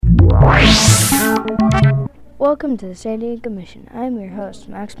Welcome to the San Diego Mission. I'm your host,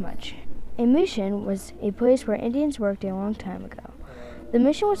 Max Much. A mission was a place where Indians worked a long time ago. The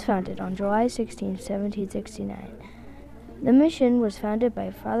mission was founded on July 16, 1769. The mission was founded by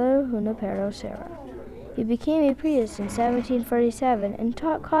Father Junipero Serra. He became a priest in 1747 and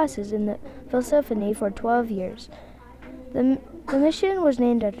taught classes in the philosophy for 12 years. The mission was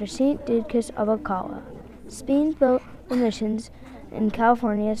named after St. Didcus of Alcala. Spain built the missions in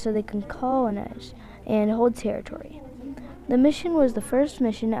California so they could colonize and hold territory. The mission was the first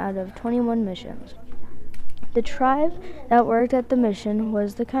mission out of 21 missions. The tribe that worked at the mission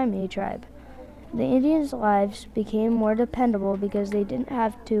was the Kaimai tribe. The Indians' lives became more dependable because they didn't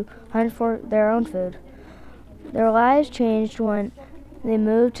have to hunt for their own food. Their lives changed when they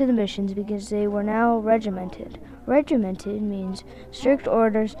moved to the missions because they were now regimented. Regimented means strict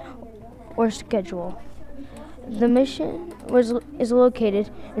orders or schedule. The mission is located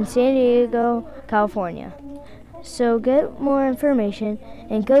in San Diego, California. So get more information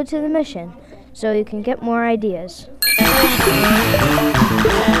and go to the mission so you can get more ideas.